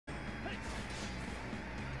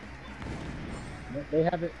They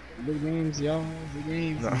have it. The games, y'all. The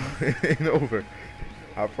games, No, man. it ain't over.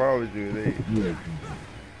 I promise you it ain't. Yeah.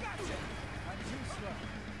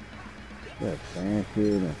 That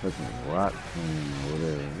Stanfield and fucking Rock team or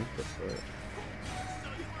whatever. What the fuck?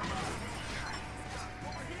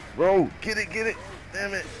 Bro, get it, get it.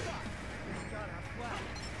 Damn it.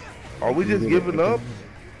 Are we You just get it, giving up?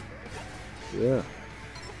 yeah.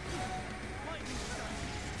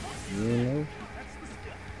 You know?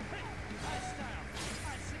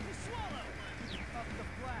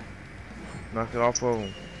 Knock it off of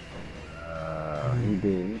him. He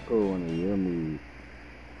did. He put one of your moves.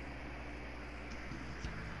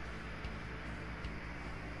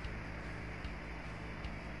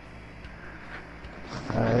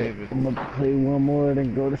 Alright, David. I'm gonna play one more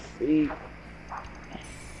then go to sleep.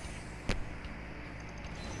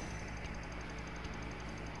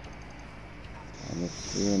 I'm gonna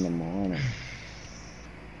see in the morning.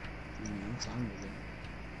 What time is it?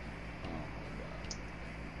 Oh my god.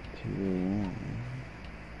 2 a.m.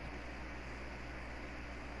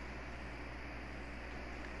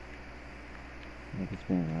 It's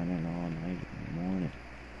been running all night in the morning.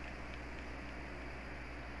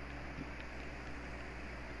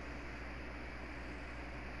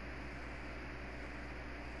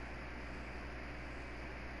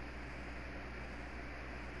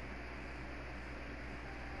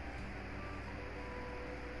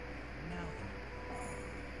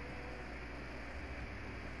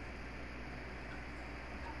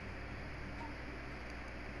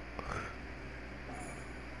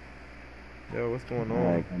 Yo, what's going on?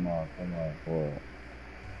 Alright, come on, boy.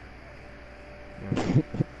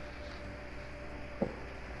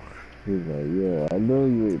 He's like, yeah, I know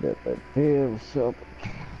you ain't at that damn shop.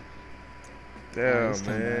 Damn,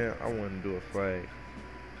 man. I want to do a flag.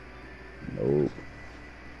 Nope.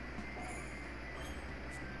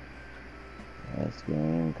 That's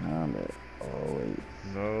game comment. Always.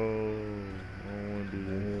 No, I don't want to do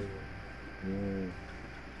this. Yeah.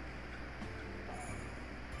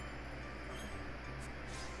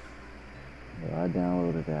 Yo, I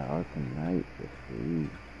downloaded that Arkham Knight for free.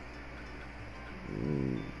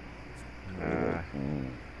 Ooh. Nah, I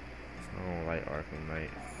don't like Arkham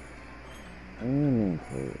Knight. I ain't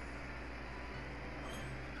into it.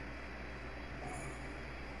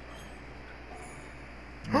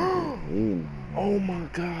 Oh my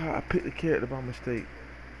god, I picked the character by mistake.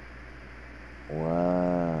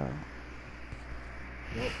 Wow.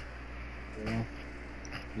 Yeah.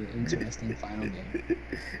 Your interesting final game.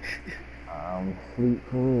 I'm asleep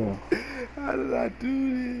for real. How did I do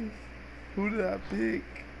this? Who did I pick?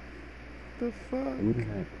 The fuck? Who did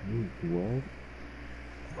I pick? What?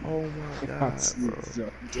 Oh my god,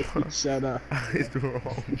 bro. Shut up. I hit the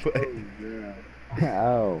wrong button. Oh, yeah.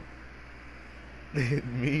 Ow.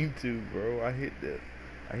 Mean to, bro. I hit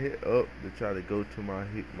up to try to go to my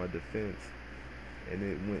defense, and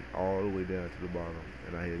it went all the way down to the bottom,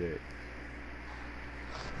 and I hit that.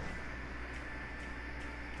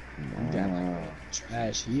 You got like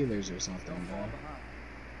trash healers or something, bro.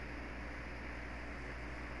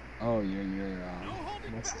 Oh, you're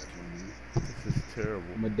what's his name? This is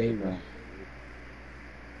terrible. Madeira.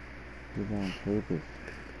 It's on purpose.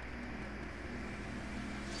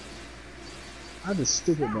 I have a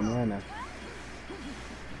stupid banana.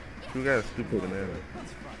 Who got a stupid banana?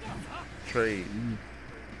 Trade.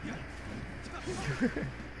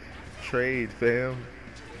 Trade, fam.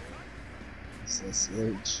 It's a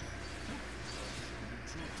switch.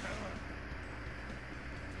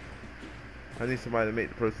 I need somebody to make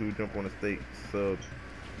the person who jump on the stake sub.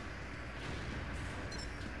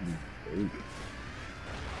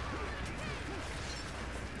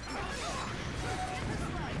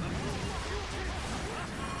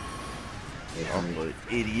 Oh,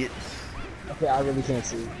 idiots. Okay, I really can't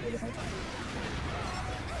see.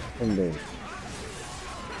 Someday.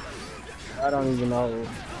 I don't even know what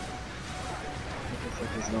the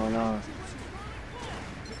fuck is going on.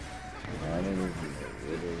 I don't know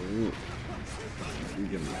what it is. You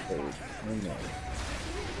can be told.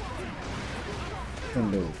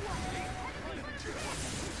 Someday.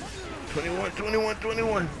 21, 21,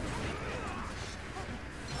 21.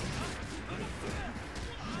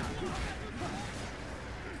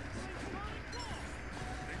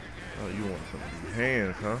 Oh, you want some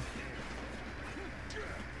hands, huh?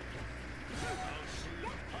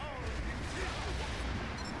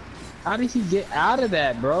 How did he get out of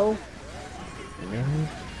that, bro? Really?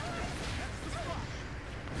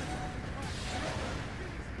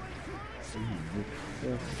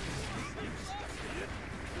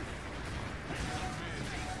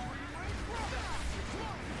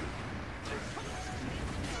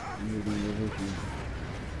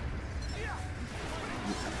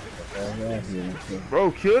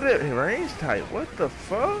 Bro, kill that range type. What the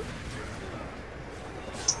fuck?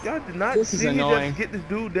 Y'all did not This is see me annoying. just get this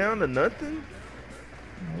dude down to nothing?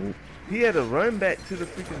 Nope. He had to run back to the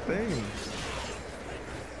freaking thing.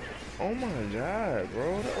 Oh my god,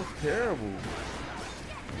 bro. That was terrible.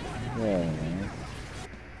 Yeah, man.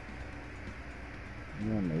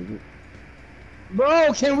 Yeah, maybe.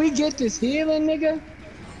 Bro, can we get this healing, nigga?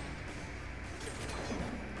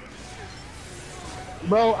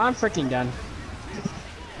 Bro, I'm freaking done.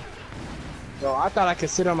 Bro, I thought I could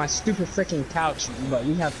sit on my stupid freaking couch, but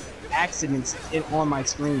we have accidents on my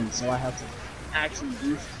screen, so I have to actually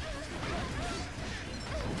do.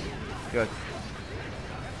 Got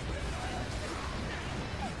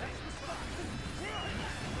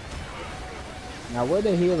Now where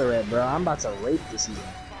the healer at, bro? I'm about to rape this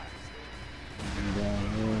nigga. Down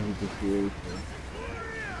here, he just heals her.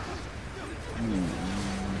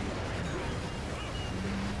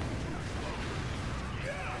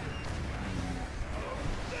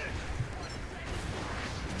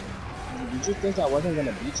 Did you think I wasn't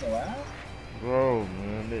gonna beat your ass? Bro,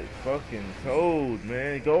 man, that fucking toad,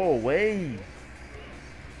 man. Go away.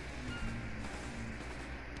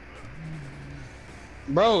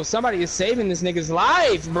 Bro, somebody is saving this nigga's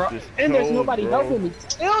life, bro. This And there's toad, nobody bro. helping me.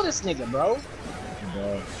 Kill this nigga, bro.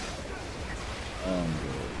 Bro.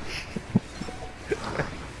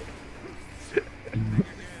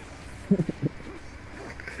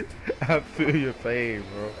 I feel your pain,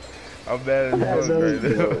 bro. I'm mad as fuck right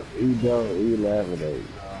now. He laughing at you.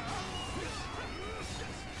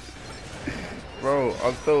 Bro,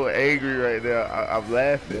 I'm so angry right now. I'm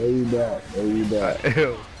laughing. There you back. There you back. I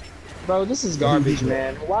am. Bro, this is garbage,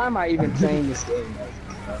 man. Why am I even playing this game?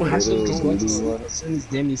 I should have just went to sleep as soon as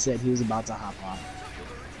Demi said he was about to hop on.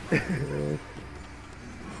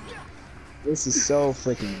 This is so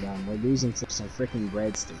freaking dumb. We're losing to some freaking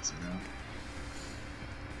breadsticks, bro.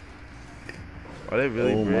 Are they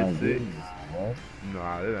really Oh my breadsticks? goodness. What?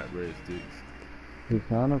 Nah, they're not breadsticks.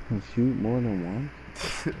 Hisana can shoot more than one?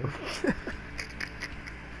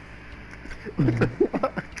 What the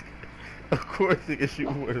fuck? Of course they can shoot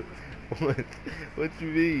more than one. What you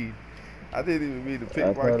mean? I didn't even mean to pick I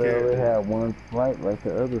my thought I only character. had one flight like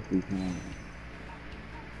the other Hisana.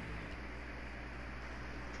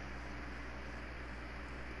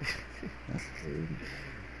 That's crazy.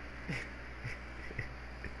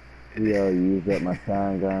 He already used up my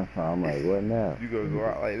shine gun, so I'm like, what now? You gonna go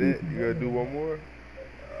out like that? You gonna do one more?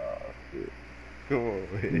 Come on,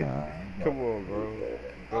 man. Nah. Come on, bro.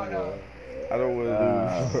 Come on. I don't want to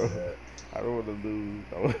lose, bro. I don't want to lose.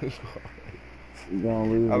 I want to go out. You gonna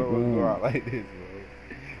lose I don't want to go again. out like this, bro.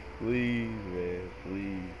 Please, man.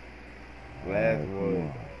 Please. Last Come one.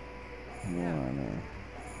 on. Come on, man.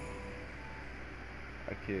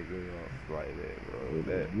 I can't go off like that,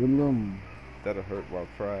 bro. That'll hurt my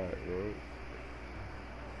pride, bro.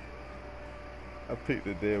 I picked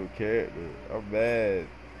a damn character. I'm mad.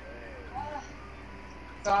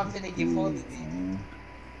 So I'm finna get folded then.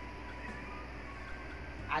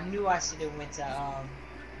 I knew I should have went to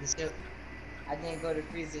the ship. I didn't go to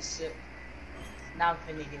Freeze's ship. Now I'm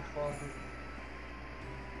finna get folded.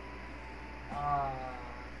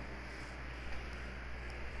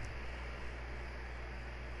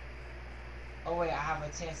 Oh wait, I have a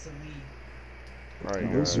chance to leave.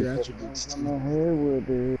 Alright, What's guys. your attributes? I'm not here with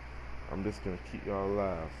it. I'm just gonna keep y'all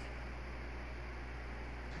alive.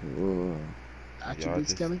 Sure. Attributes,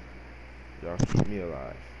 just- Kelly? Y'all keep me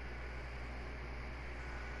alive.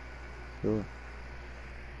 Sure.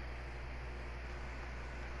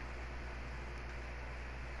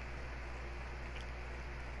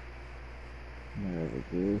 I have a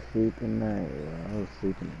good sleep tonight. I was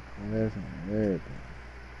sleeping in class and everything.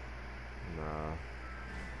 Nah.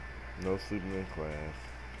 No sleeping in class.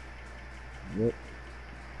 Yep.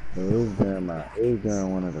 So it was during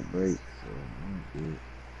one of the breaks, so I'm good.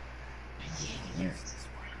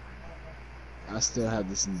 I still have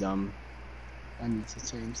this dumb. I need to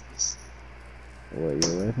change this. What,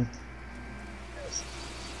 your weapon?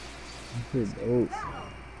 This is dope.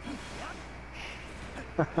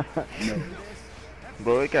 No.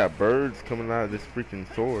 Bro, they got birds coming out of this freaking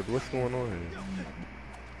sword. What's going on here?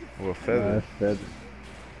 Well, feathers. Feathers.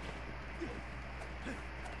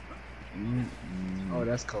 Oh,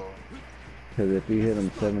 that's cool. Because if you hit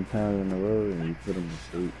them 7 times in a row, then you put them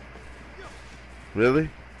to sleep. Really?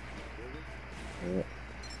 Yeah.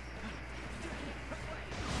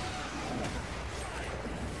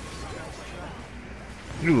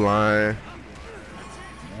 You lying.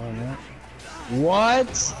 Oh, no.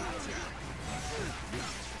 What?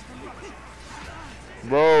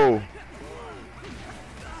 Bro.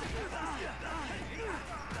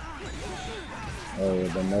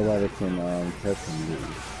 so nobody can touch him. Dude.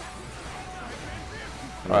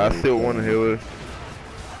 I still want to heal it.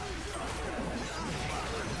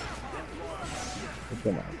 Look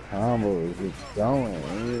at my combo is just going.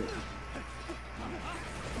 Man.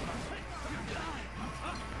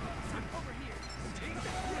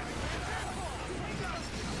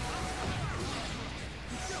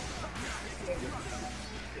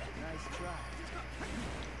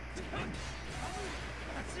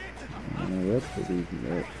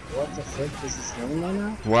 What the fuck is this game right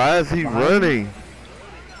now? Why is he running?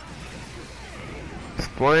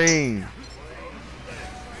 Explain.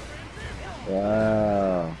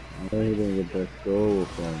 Wow. I know he didn't get that goal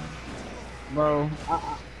from him. Bro.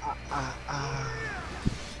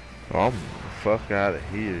 Oh, fuck out of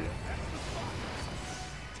here.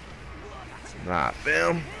 Nah,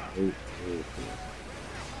 fam.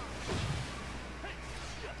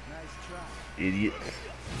 Idiots.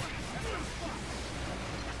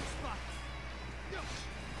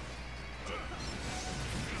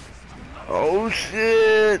 Oh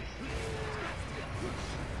shit!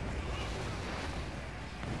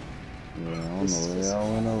 Yeah, I don't know where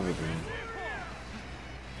y'all went over there.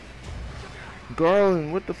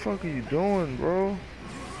 Garland, what the fuck are you doing, bro?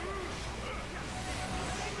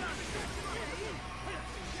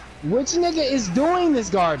 Which nigga is doing this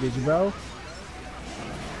garbage, bro?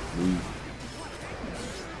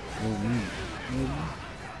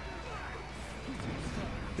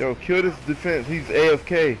 Yo, kill this defense. He's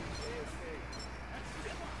AFK.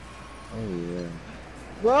 Oh yeah.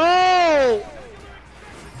 Bro!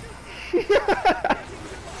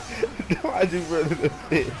 Why'd you run in the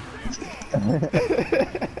pit?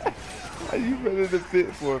 Why'd you run in the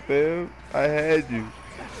pit for, fam? I had you.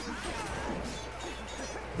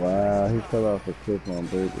 Wow, he fell off a cliff on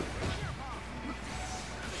purpose.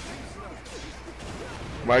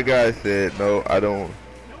 My guy said, no, I don't.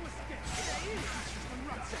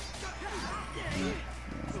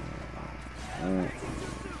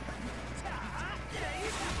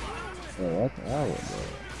 Bro, that's our bro.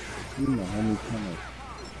 You know how many times.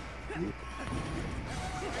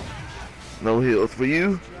 No heals for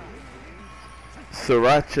you.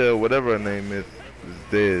 Sriracha, whatever her name is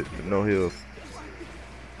dead. No heals.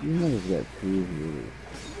 You niggas got 2 healers.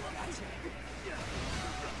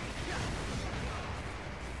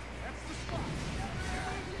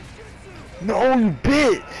 No, you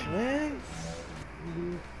bitch, man.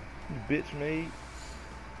 You bitch made.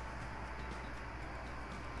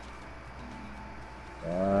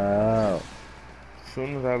 Wow. As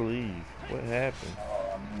soon as I leave, what happened?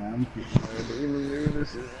 Oh man, I'm too tired to even do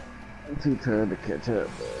this. I'm too tired to catch up,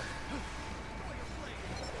 bro.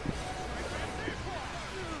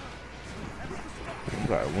 We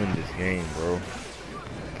gotta win this game, bro.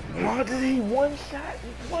 Oh, did he one shot?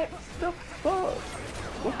 What the fuck?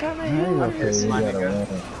 What kind of hell is this, my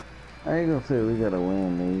nigga? I ain't gonna say we gotta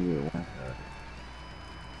win, man. We get one shot.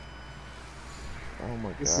 Oh my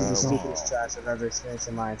god. This is the stupidest trash I've ever experienced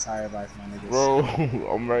in my entire life, my niggas. Bro,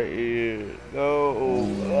 I'm right here. No,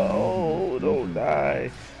 no, don't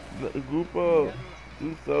die. Group up.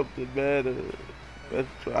 Do something better. Let's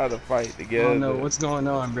try to fight together. I don't know what's going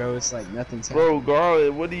on, bro. It's like nothing's happening. Bro,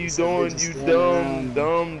 Garland, what are you doing, you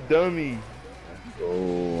dumb dummy?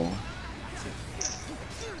 Oh.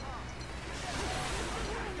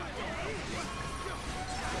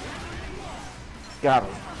 Got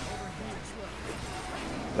him.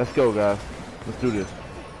 Let's go, guys. Let's do this.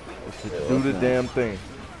 Let's just do the damn thing.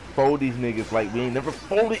 Fold these niggas like we ain't never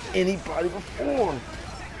folded anybody before.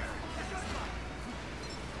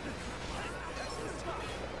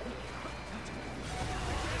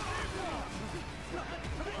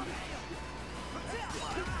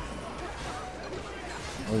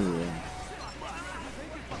 Oh yeah.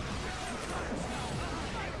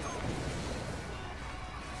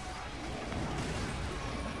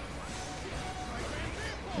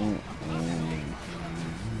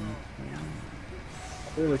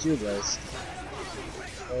 I feel with you guys.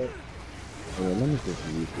 Oh, Yeah, let me just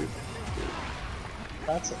read this.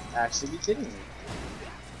 that's actually be kidding me.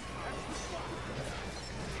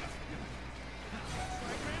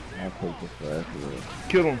 I'll take this for afterwards.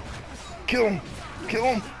 Kill him. Kill him. Kill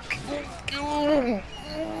him. Kill him.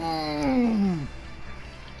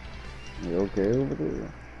 You okay over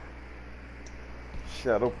there?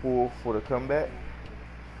 Shadow pool for the comeback.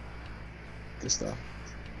 Good stuff.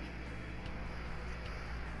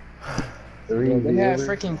 3 Bro, they have healers?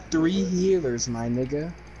 freaking 3 healers, my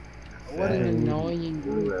nigga. What an annoying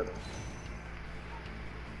group.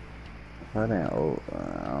 I didn't. Oh, I